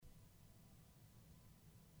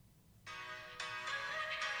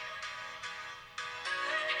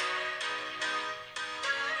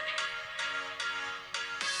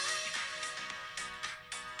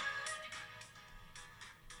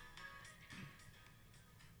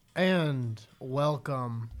And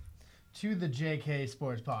welcome to the JK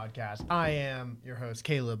Sports Podcast. I am your host,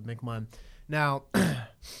 Caleb McMunn. Now,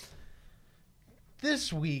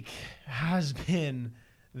 this week has been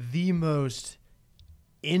the most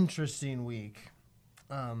interesting week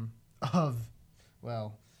of,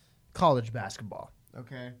 college basketball.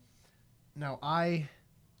 Okay? Now, I'm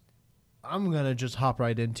going to just hop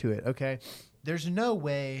right into it, okay? There's no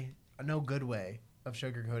good way of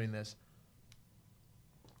sugarcoating this.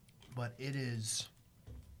 But it is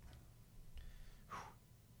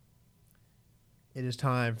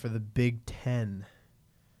time for the Big Ten.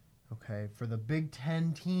 Okay, for the Big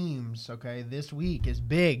Ten teams. Okay, this week is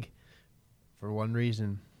big for one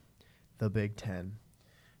reason: the Big Ten.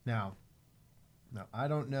 Now, I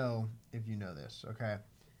don't know if you know this. Okay,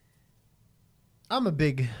 I'm a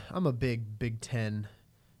big Big Ten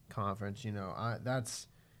conference. You know, that's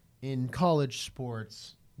in college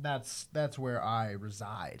sports. That's where I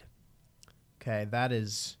reside. Okay, that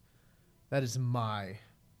is my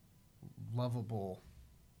lovable.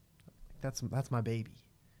 That's my baby.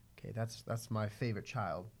 Okay, that's my favorite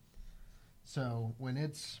child. So when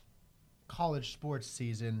it's college sports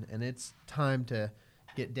season and it's time to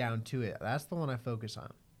get down to it, that's the one I focus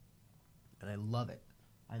on, and I love it.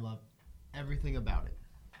 I love everything about it.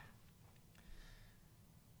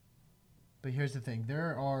 But here's the thing: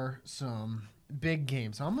 there are some big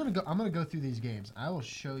games. So I'm gonna go through these games. I will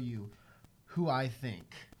show you who I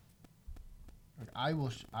think. I'm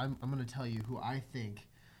going to tell you who I think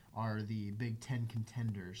are the Big Ten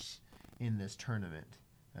contenders in this tournament.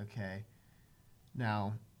 Okay.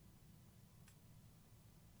 Now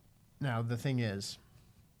the thing is,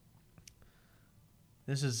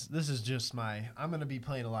 this is just I'm going to be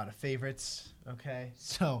playing a lot of favorites. Okay.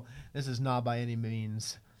 So this is not by any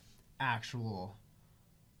means actual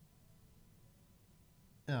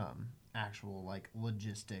like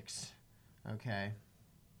logistics. Okay.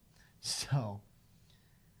 So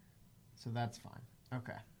that's fine.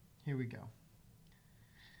 Okay. Here we go.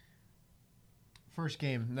 First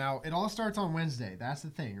game. Now, it all starts on Wednesday. That's the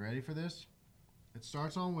thing. Ready for this? It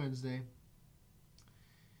starts on Wednesday.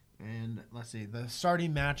 And let's see. The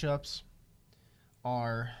starting matchups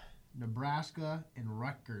are Nebraska and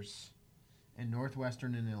Rutgers and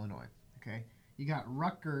Northwestern and Illinois. Okay? You got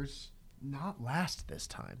Rutgers not last this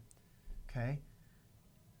time. Okay?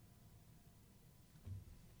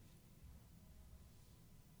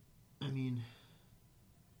 I mean,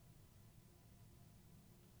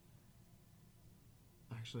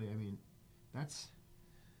 that's.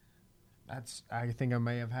 I think I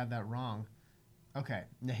may have had that wrong. Okay,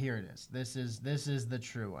 now here it is. This is the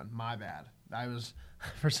true one. My bad.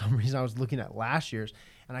 For some reason, I was looking at last year's,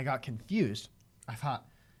 and I got confused. I thought,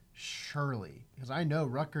 surely, because I know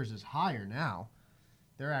Rutgers is higher now.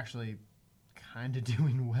 They're actually kind of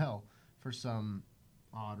doing well for some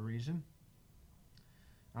odd reason.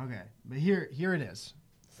 Okay, but here it is.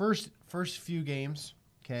 First few games,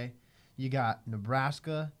 okay? You got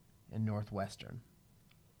Nebraska and Northwestern.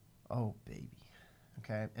 Oh, baby.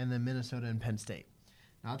 Okay? And then Minnesota and Penn State.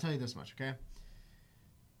 Now, I'll tell you this much, okay?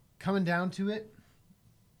 Coming down to it,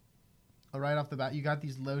 right off the bat, you got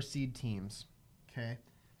these low seed teams, okay?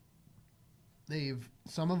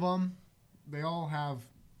 Some of them, they all have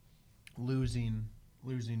losing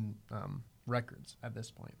records at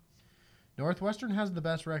this point. Northwestern has the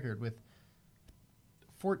best record with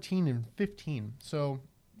 14-15, so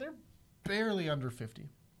they're barely under 50.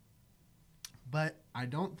 But I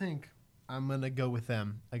don't think I'm going to go with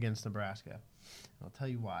them against Nebraska. I'll tell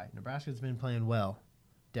you why. Nebraska's been playing well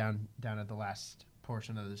down at the last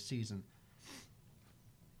portion of the season.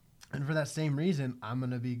 And for that same reason, I'm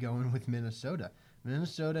going to be going with Minnesota.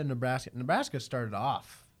 Minnesota and Nebraska. Nebraska started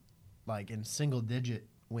off like in single-digit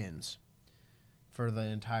wins for the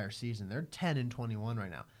entire season. They're 10-21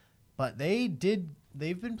 right now. But they've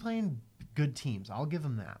been playing good teams. I'll give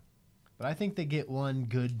them that. But I think they get one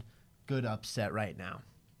good upset right now.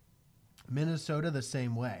 Minnesota the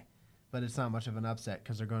same way. But it's not much of an upset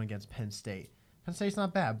because they're going against Penn State. Penn State's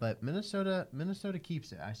not bad, but Minnesota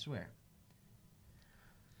keeps it, I swear.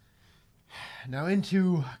 Now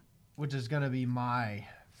into which is going to be my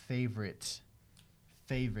favorite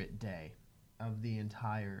day of the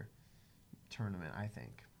entire tournament, I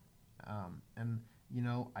think. And, you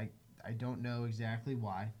know, I don't know exactly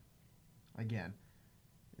why. Again,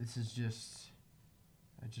 this is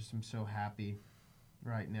I just am so happy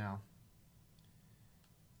right now.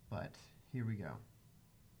 But here we go.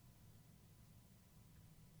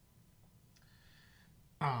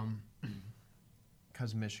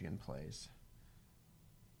 Because Michigan plays.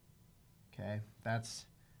 Okay, that's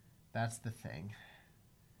the thing.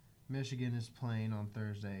 Michigan is playing on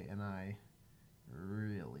Thursday, and I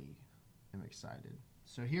really am excited.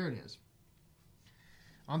 So here it is.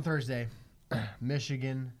 On Thursday,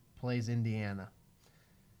 Michigan plays Indiana.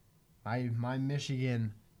 My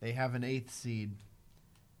Michigan, they have an 8th seed.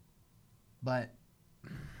 But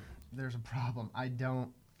there's a problem. I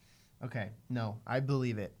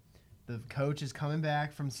believe it. The coach is coming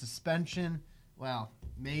back from suspension. Well,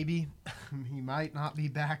 maybe. He might not be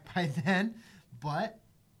back by then, but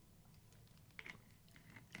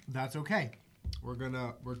that's okay.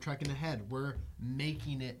 We're trekking ahead. We're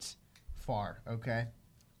making it far, okay?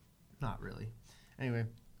 Not really. Anyway,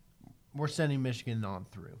 we're sending Michigan on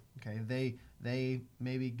through, okay? They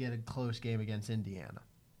maybe get a close game against Indiana.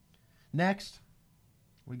 Next,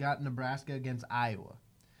 we got Nebraska against Iowa.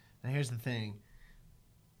 Now, here's the thing.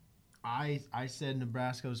 I said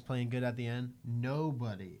Nebraska was playing good at the end.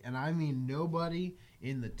 Nobody, and I mean nobody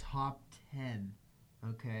in the top 10,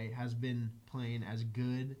 okay, has been playing as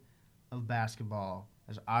good of basketball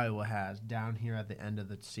as Iowa has down here at the end of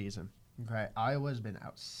the season. Okay, Iowa's been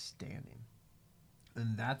outstanding,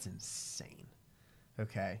 and that's insane.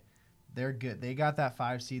 Okay. They're good. They got that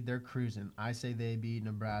 5 seed. They're cruising. I say they beat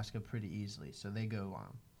Nebraska pretty easily, so they go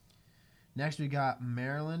on. Next, we got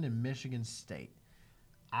Maryland and Michigan State.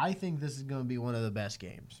 I think this is going to be one of the best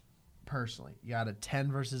games, personally. You got a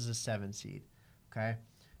 10 versus a 7 seed, okay?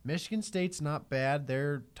 Michigan State's not bad.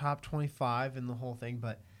 They're top 25 in the whole thing,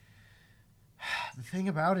 but the thing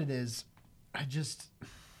about it is I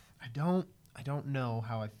don't know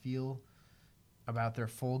how I feel about their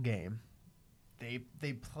full game.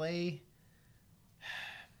 They play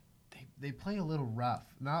a little rough,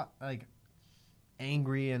 not like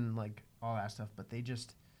angry and like all that stuff, but they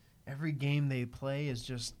just every game they play is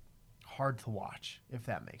just hard to watch, if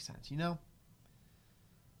that makes sense, you know?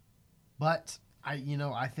 But I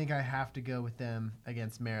think I have to go with them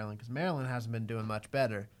against Maryland because Maryland hasn't been doing much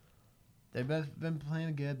better. They've been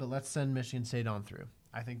playing good, but let's send Michigan State on through.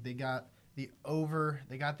 I think they got the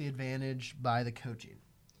advantage by the coaching.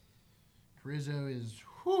 Rizzo is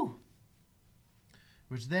whew,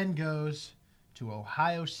 which then goes to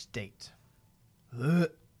Ohio State. I'm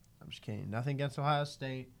just kidding. Nothing against Ohio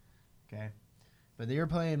State, okay? But they're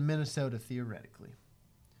playing Minnesota theoretically.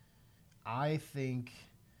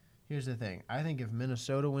 Here's the thing. I think if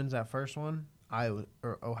Minnesota wins that first one,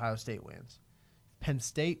 Ohio State wins. If Penn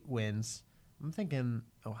State wins, I'm thinking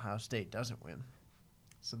Ohio State doesn't win.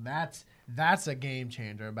 So that's a game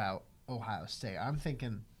changer about Ohio State. I'm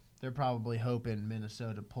thinking they're probably hoping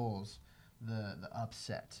Minnesota pulls the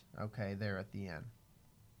upset, okay, there at the end.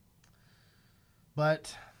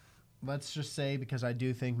 But let's just say, because I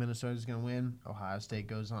do think Minnesota's going to win, Ohio State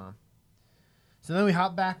goes on. So then we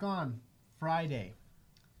hop back on Friday.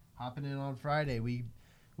 Hopping in on Friday, we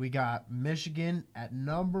got Michigan at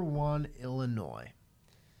number 1, Illinois.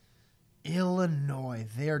 Illinois,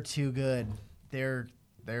 they're too good. There's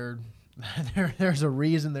a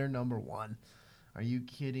reason they're number 1. Are you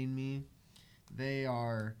kidding me? They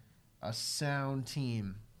are a sound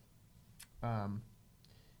team.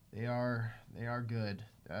 They are good.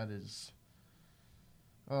 That is.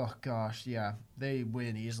 Oh gosh, yeah. They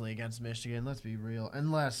win easily against Michigan. Let's be real.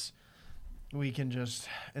 Unless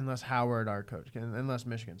Howard, our coach, unless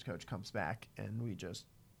Michigan's coach comes back and we just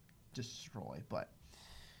destroy. But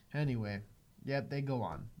anyway, yeah, they go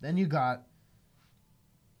on. Then you got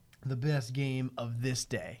the best game of this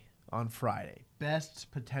day on Friday.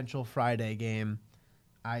 Best potential Friday game,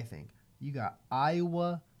 I think. You got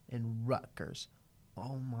Iowa and Rutgers.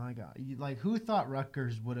 Oh, my God. Who thought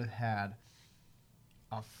Rutgers would have had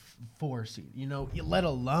a 4 seed? Let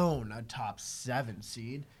alone a top 7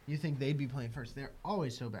 seed. You think they'd be playing first. They're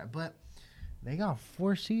always so bad. But they got a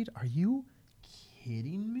 4 seed? Are you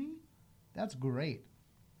kidding me? That's great.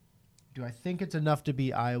 Do I think it's enough to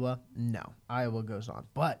beat Iowa? No. Iowa goes on.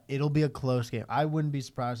 But it'll be a close game. I wouldn't be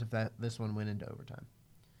surprised if this one went into overtime.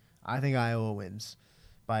 I think Iowa wins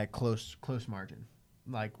by a close margin.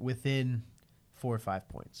 Within 4 or 5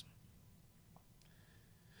 points.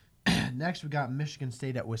 Next, we got Michigan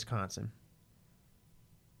State at Wisconsin.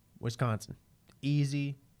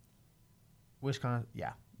 Easy. Wisconsin,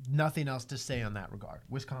 yeah. Nothing else to say on that regard.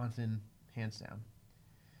 Wisconsin, hands down.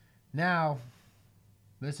 Now,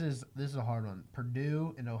 this is a hard one.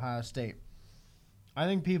 Purdue and Ohio State. I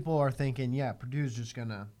think people are thinking, yeah, Purdue's just going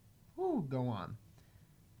to go on.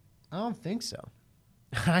 I don't think so.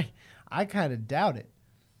 I kind of doubt it.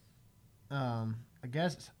 I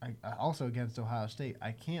guess I also against Ohio State.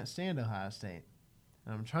 I can't stand Ohio State.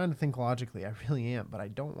 And I'm trying to think logically. I really am. But I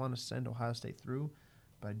don't want to send Ohio State through.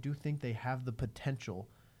 But I do think they have the potential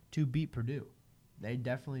to beat Purdue. They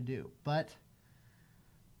definitely do. But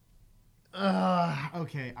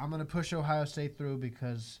Okay, I'm gonna push Ohio State through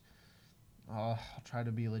because I'll try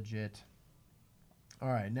to be legit. All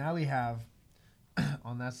right, now we have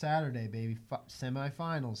on that Saturday, baby,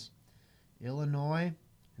 semifinals, Illinois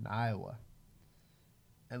and Iowa.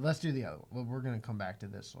 And let's do the other one. We're gonna come back to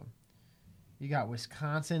this one. You got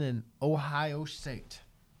Wisconsin and Ohio State.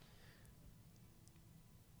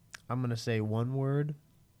 I'm going to say one word,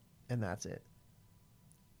 and that's it.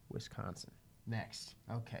 Wisconsin. Next.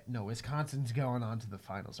 Okay. No, Wisconsin's going on to the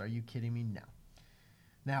finals. Are you kidding me? No.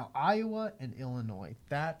 Now, Iowa and Illinois.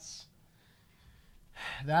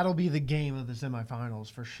 That'll be the game of the semifinals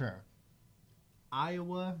for sure.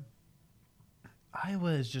 Iowa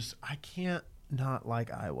is just, I can't not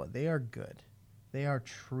like Iowa. They are good. They are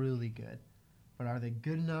truly good. But are they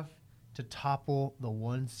good enough to topple the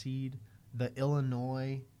 1 seed, the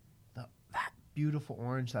Illinois, that beautiful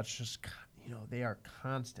orange that's just, they are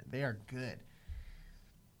constant. They are good.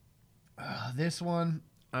 This one,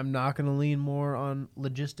 I'm not going to lean more on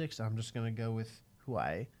logistics. I'm just going to go with who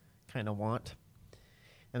I kind of want,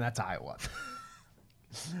 and that's Iowa.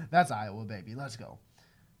 That's Iowa, baby. Let's go.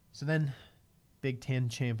 So then, Big Ten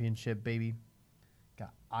championship, baby.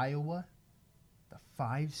 Got Iowa, the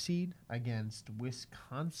 5 seed, against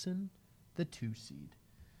Wisconsin, the 2 seed.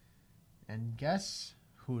 And guess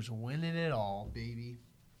who's winning it all, baby?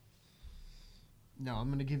 No, I'm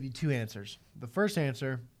going to give you 2 answers. The first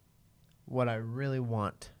answer, what I really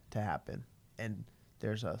want to happen, and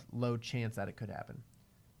there's a low chance that it could happen.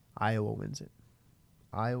 Iowa wins it.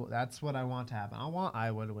 That's what I want to happen. I want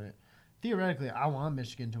Iowa to win it. Theoretically, I want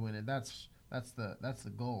Michigan to win it. That's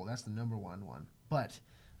the goal. That's the number one. But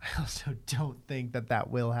I also don't think that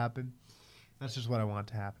will happen. That's just what I want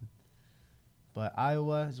to happen. But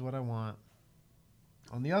Iowa is what I want.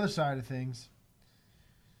 On the other side of things,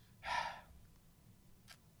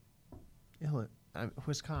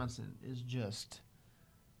 Wisconsin is just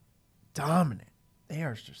dominant. They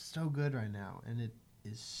are just so good right now, and it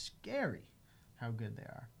is scary how good they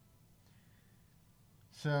are.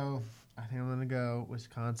 So I think I'm going to go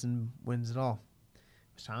Wisconsin wins it all.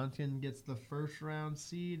 Wisconsin gets the first round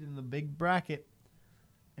seed in the big bracket.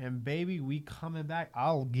 And baby, we coming back.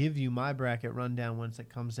 I'll give you my bracket rundown once it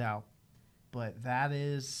comes out. But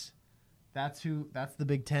that's the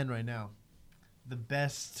Big Ten right now. The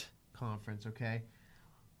best conference, okay?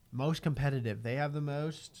 Most competitive. They have the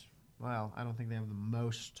most, well, I don't think they have the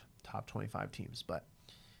most top 25 teams, but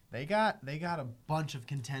they got a bunch of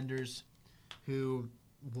contenders who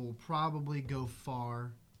will probably go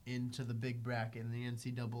far into the big bracket in the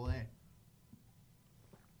NCAA.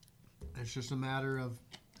 It's just a matter of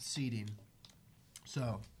seeding.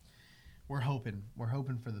 So we're hoping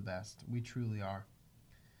for the best. We truly are.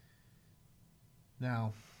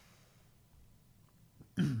 Now,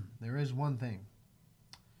 there is one thing.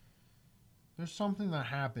 There's something that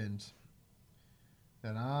happened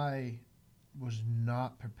that I was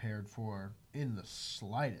not prepared for in the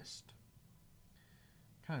slightest.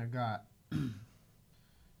 Kind of got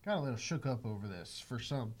a little shook up over this for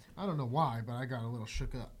some. I don't know why, but I got a little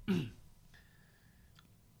shook up.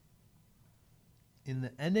 In the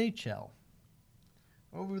NHL,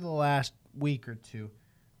 over the last week,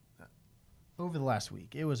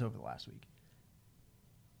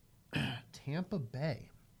 Tampa Bay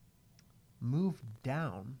moved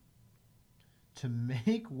down to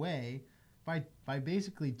make way by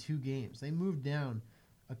basically 2 games. They moved down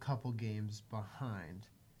a couple games behind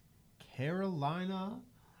Carolina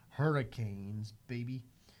Hurricanes, baby.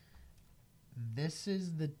 This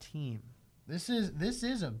is the team. This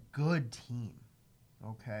is a good team.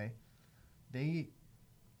 Okay? They're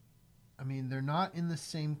not in the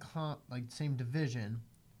same same division,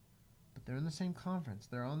 but they're in the same conference.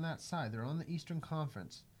 They're on that side. They're on the Eastern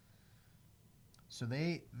Conference. So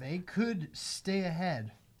they could stay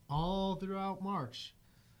ahead all throughout March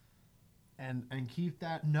and keep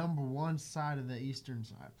that number 1 side of the Eastern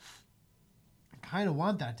side. I kind of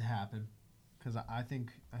want that to happen because I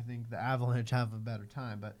think the Avalanche have a better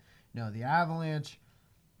time. But no, the Avalanche,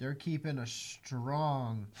 they're keeping a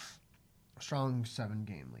strong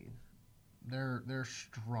 7-game lead. They're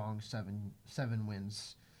strong 7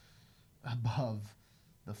 wins above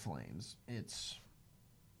the Flames. It's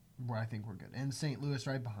where I think we're good. And St. Louis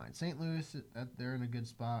right behind. St. Louis, they're in a good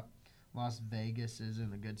spot. Las Vegas is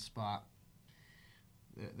in a good spot.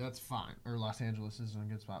 That's fine. Or Los Angeles is in a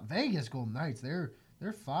good spot. Vegas Golden Knights, they're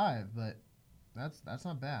 5, but that's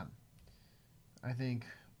not bad. I think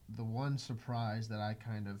the one surprise that I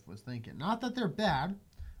kind of was thinking, not that they're bad,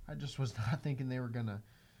 I just was not thinking they were going to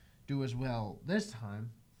do as well this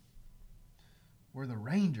time, were the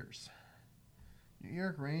Rangers. New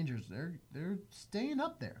York Rangers, they're staying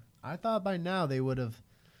up there. I thought by now they would have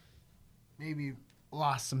maybe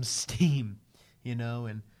lost some steam,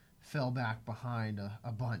 and fell back behind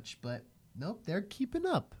a bunch. But nope, they're keeping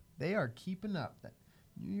up. They are keeping up. That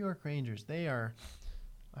New York Rangers,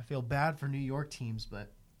 I feel bad for New York teams,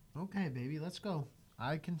 but okay, baby, let's go.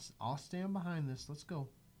 I'll stand behind this. Let's go.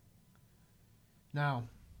 Now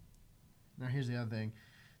here's the other thing.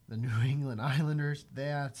 The New England Islanders,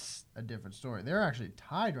 that's a different story. They're actually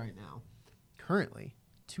tied right now, currently,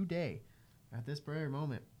 today, at this very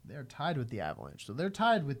moment. They're tied with the Avalanche. So they're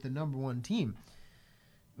tied with the number one team,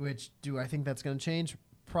 which do I think that's going to change?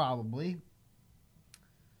 Probably.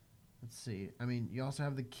 Let's see. I mean, you also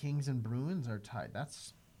have the Kings and Bruins are tied.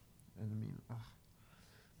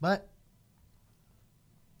 But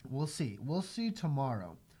we'll see. We'll see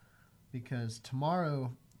tomorrow, because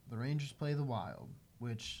tomorrow the Rangers play the Wild,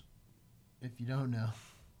 which, if you don't know,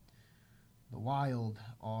 the Wild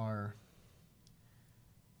are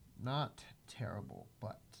not terrible,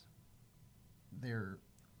 but they're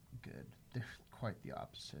good. They're quite the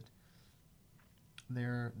opposite.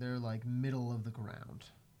 They're like middle of the ground,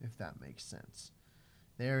 if that makes sense.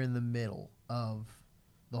 They're in the middle of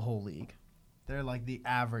the whole league. They're like the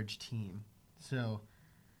average team. So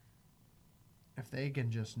if they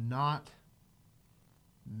can just not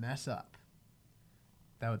mess up,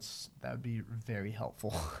 that would be very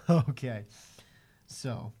helpful. Okay.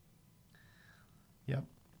 So, yep.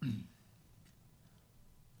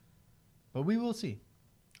 But we will see.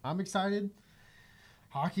 I'm excited.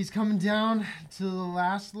 Hockey's coming down to the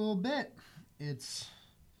last little bit. You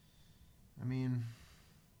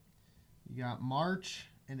got March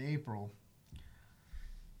and April.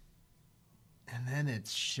 And then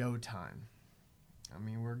it's showtime.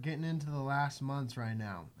 We're getting into the last months right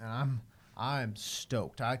now, and I'm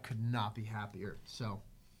stoked. I could not be happier. So,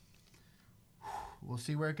 we'll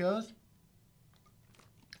see where it goes.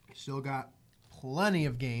 Still got plenty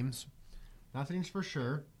of games. Nothing's for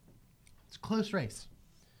sure. It's a close race.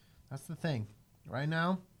 That's the thing. Right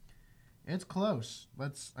now, it's close.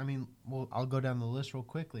 I'll go down the list real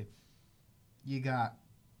quickly. You got,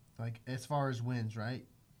 as far as wins, right?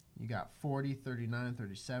 You got 40, 39,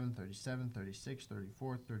 37, 37, 36,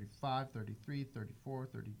 34, 35, 33, 34,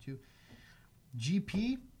 32.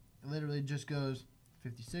 GP literally just goes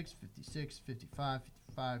 56, 56, 55,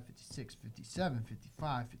 55, 56, 57,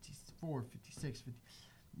 55, 54, 56, 50.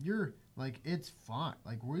 You're it's fine.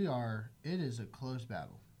 It is a close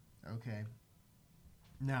battle. Okay.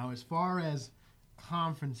 Now, as far as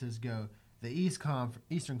conferences go, the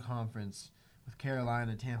Eastern Conference with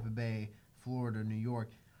Carolina, Tampa Bay, Florida, New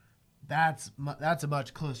York, that's a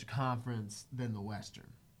much closer conference than the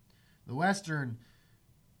Western. The Western,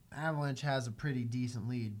 Avalanche has a pretty decent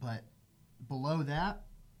lead, but below that,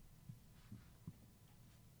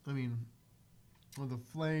 the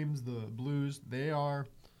Flames, the Blues, they're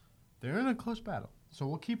in a close battle. So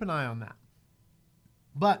we'll keep an eye on that.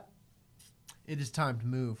 But it is time to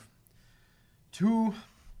move to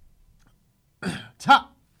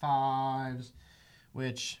top fives,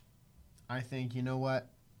 which I think, you know what?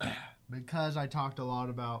 Because I talked a lot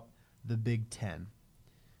about the Big Ten.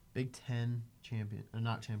 Big Ten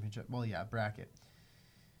not championship. Well, yeah, bracket.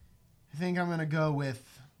 I think I'm going to go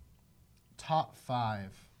with top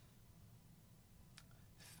five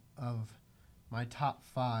of my top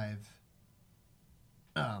five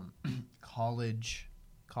college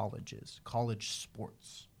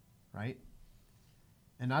sports, right?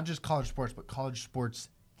 And not just college sports, but college sports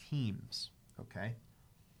teams, okay?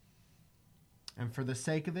 And for the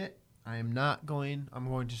sake of it, I'm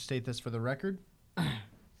going to state this for the record.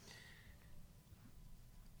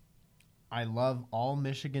 I love all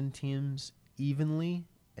Michigan teams evenly,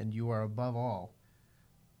 and you are above all.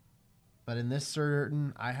 But in this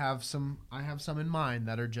I have some in mind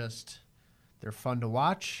that are they're fun to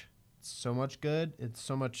watch. It's so much good. It's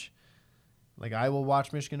so much, I will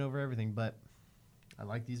watch Michigan over everything, but I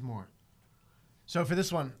like these more. So for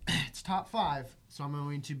this one, it's top five. So I'm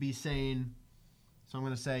going to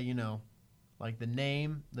say, the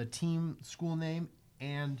name, the team, school name,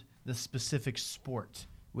 and the specific sport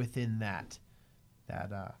within that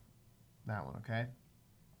one, okay?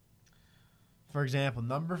 For example,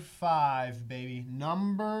 number 5, baby.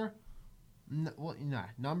 Number one.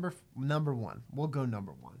 We'll go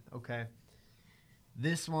number 1, okay?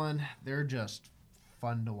 This one, they're just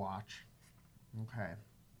fun to watch. Okay.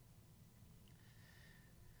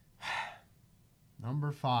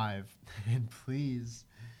 Number 5, and please,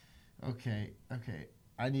 okay.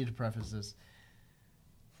 I need to preface this.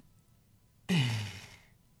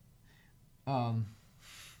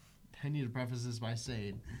 I need to preface this by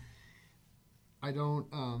saying, I don't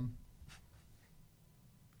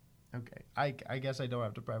Okay. I guess I don't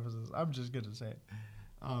have to preface this. I'm just going to say it.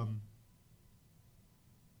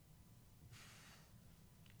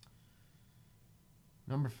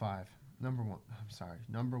 Number 5. Number 1. I'm sorry.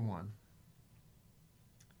 Number 1.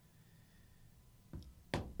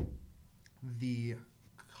 The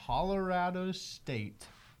Colorado State.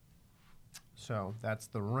 So that's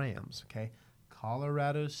the Rams, okay?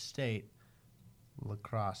 Colorado State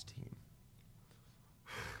lacrosse team.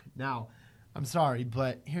 Now, I'm sorry,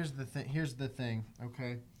 but here's the thing,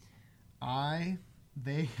 okay?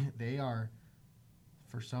 They are,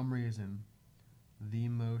 for some reason, the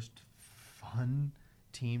most fun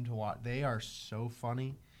team to watch. They are so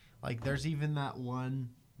funny. Like, there's even that one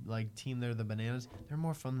like team there, the Bananas. They're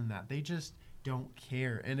more fun than that. They just don't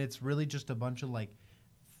care, and it's really just a bunch of like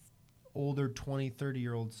older 20,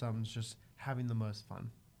 30-year-old sons just having the most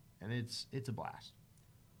fun, and it's a blast.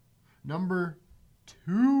 Number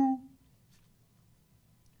 2.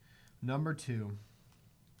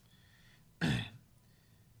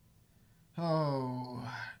 Oh,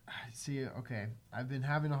 I see. Okay, I've been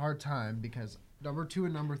having a hard time because number 2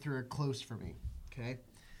 and number 3 are close for me. Okay,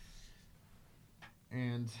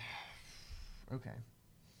 and okay,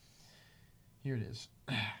 here it is.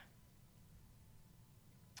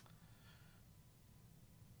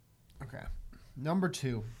 Okay, number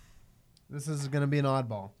 2. This is going to be an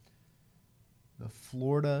oddball. The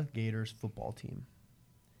Florida Gators football team.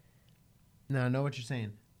 Now, I know what you're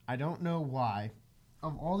saying. I don't know why.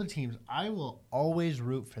 Of all the teams, I will always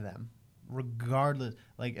root for them, regardless.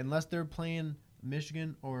 Like, unless they're playing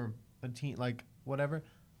Michigan or a team, like, whatever,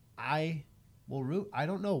 I will root. I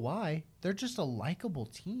don't know why. They're just a likable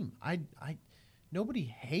team. Nobody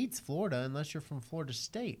hates Florida unless you're from Florida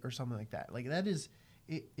State or something like that. Like, that is,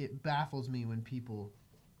 it baffles me when people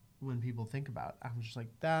think about it. I'm just like,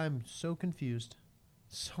 I'm so confused.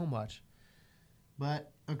 So much.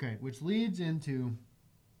 But, okay, which leads into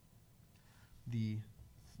the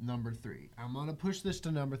number 3. I'm going to push this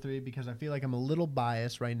to number 3 because I feel like I'm a little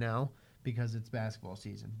biased right now because it's basketball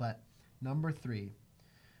season. But number 3,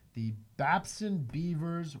 the Babson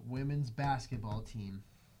Beavers women's basketball team.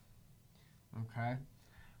 Okay?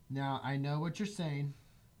 Now, I know what you're saying.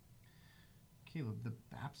 Caleb, the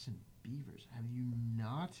Babson Beavers. Have you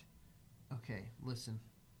not? Okay, listen.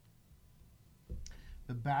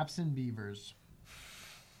 The Babson Beavers.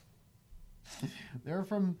 They're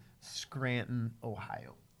from Scranton,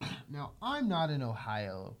 Ohio. Now, I'm not an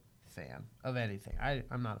Ohio fan of anything.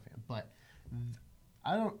 I'm not a fan. But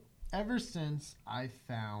ever since I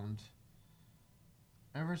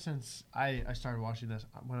started watching this,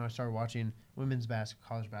 when I started watching women's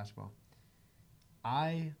college basketball,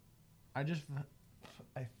 I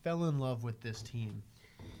fell in love with this team.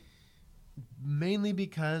 Mainly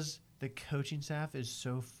because the coaching staff is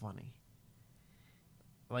so funny.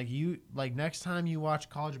 Like next time you watch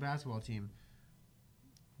college basketball team,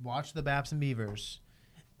 watch the Babson Beavers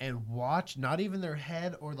and watch not even their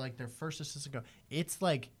head or like their first assistant coach. It's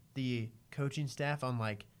like the coaching staff on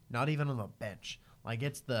like not even on the bench. Like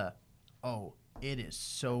it is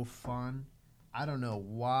so fun. I don't know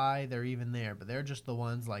why they're even there, but they're just the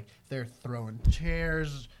ones like they're throwing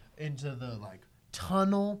chairs into the like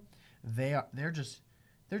tunnel. They're just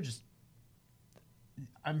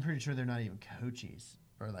I'm pretty sure they're not even coaches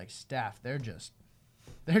or like staff. They're just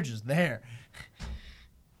there.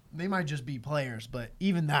 They might just be players, but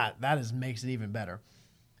even that makes it even better.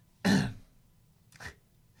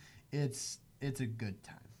 It's a good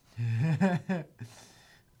time.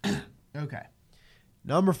 Okay.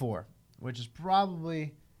 Number 4, which is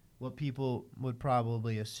probably what people would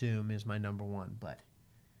probably assume is my number 1, but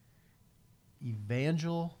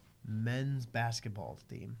Evangel men's basketball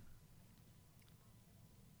team.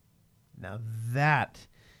 Now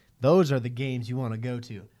those are the games you want to go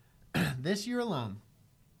to. This year alone,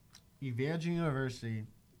 Evangel University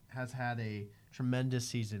has had a tremendous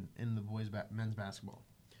season in the men's basketball.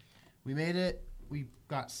 We made it. We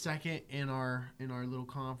got second in our little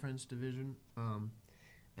conference division, and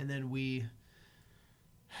then we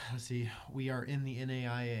are in the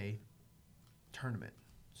NAIA tournament.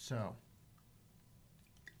 So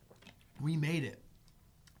we made it,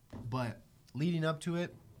 but leading up to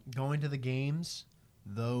it, going to the games,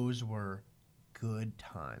 those were good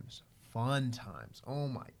times, fun times. Oh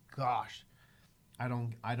my gosh, I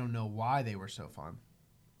don't know why they were so fun,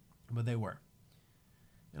 but they were,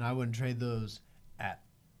 and I wouldn't trade those at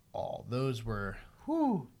all. Those were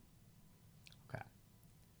okay.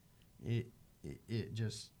 It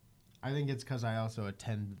just, I think it's because I also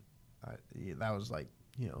attend. That was like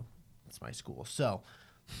it's my school, so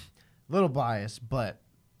a little biased, but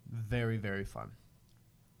very very fun.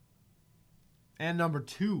 And number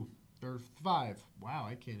 2, Or 5. Wow,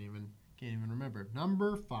 I can't even remember.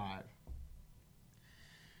 Number 5.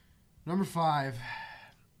 Number 5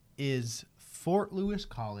 is Fort Lewis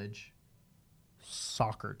College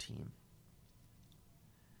soccer team.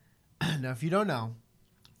 Now, if you don't know,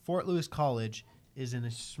 Fort Lewis College is in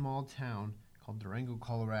a small town called Durango,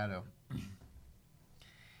 Colorado,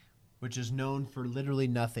 which is known for literally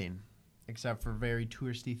nothing except for very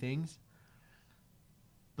touristy things.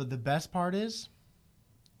 But the best part is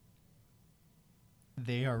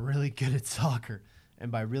they are really good at soccer.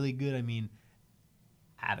 And by really good, I mean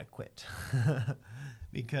adequate.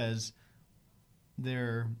 Because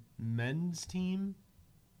their men's team,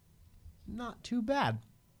 not too bad.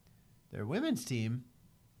 Their women's team,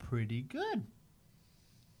 pretty good.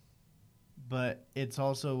 But it's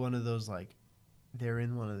also one of those, like, they're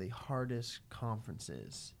in one of the hardest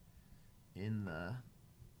conferences in the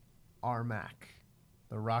RMAC,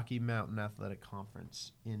 the Rocky Mountain Athletic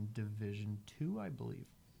Conference, in Division II, I believe.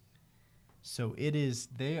 So it is,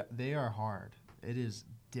 they are hard. It is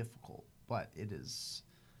difficult, but it is,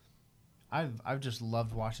 I've just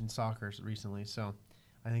loved watching soccer recently, so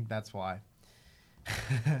I think that's why.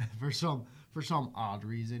 for some odd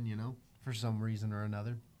reason, for some reason or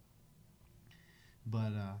another.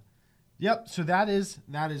 But yep, so that is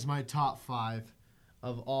my top 5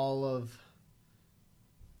 of all of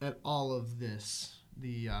this.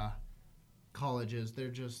 The colleges,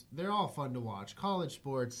 they're all fun to watch. College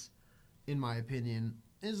sports, in my opinion,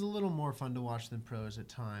 is a little more fun to watch than pros at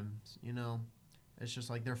times, It's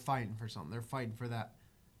just like they're fighting for something. They're fighting for that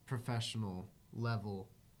professional level,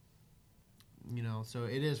 so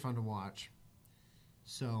it is fun to watch.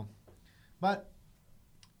 So, but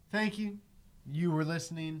thank you. You were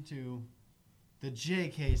listening to the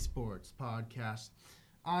JK Sports Podcast.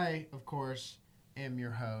 I, of course, am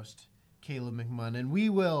your host, Caleb McMunn, and we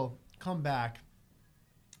will come back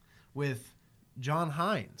with John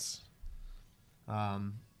Hines.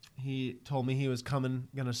 He told me he was going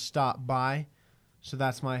to stop by, so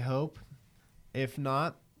that's my hope. If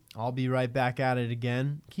not, I'll be right back at it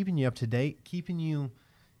again, keeping you up to date, keeping you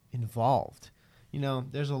involved.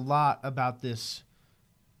 There's a lot about this.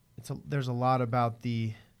 There's a lot about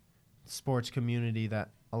the sports community that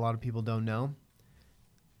a lot of people don't know.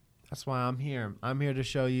 That's why I'm here. I'm here to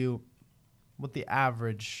show you what the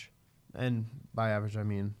average, and by average I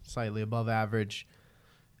mean slightly above average,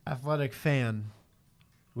 athletic fan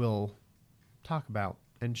will talk about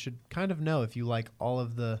and should kind of know if you like all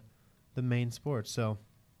of the main sports. So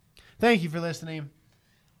thank you for listening.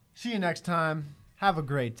 See you next time. Have a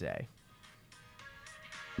great day.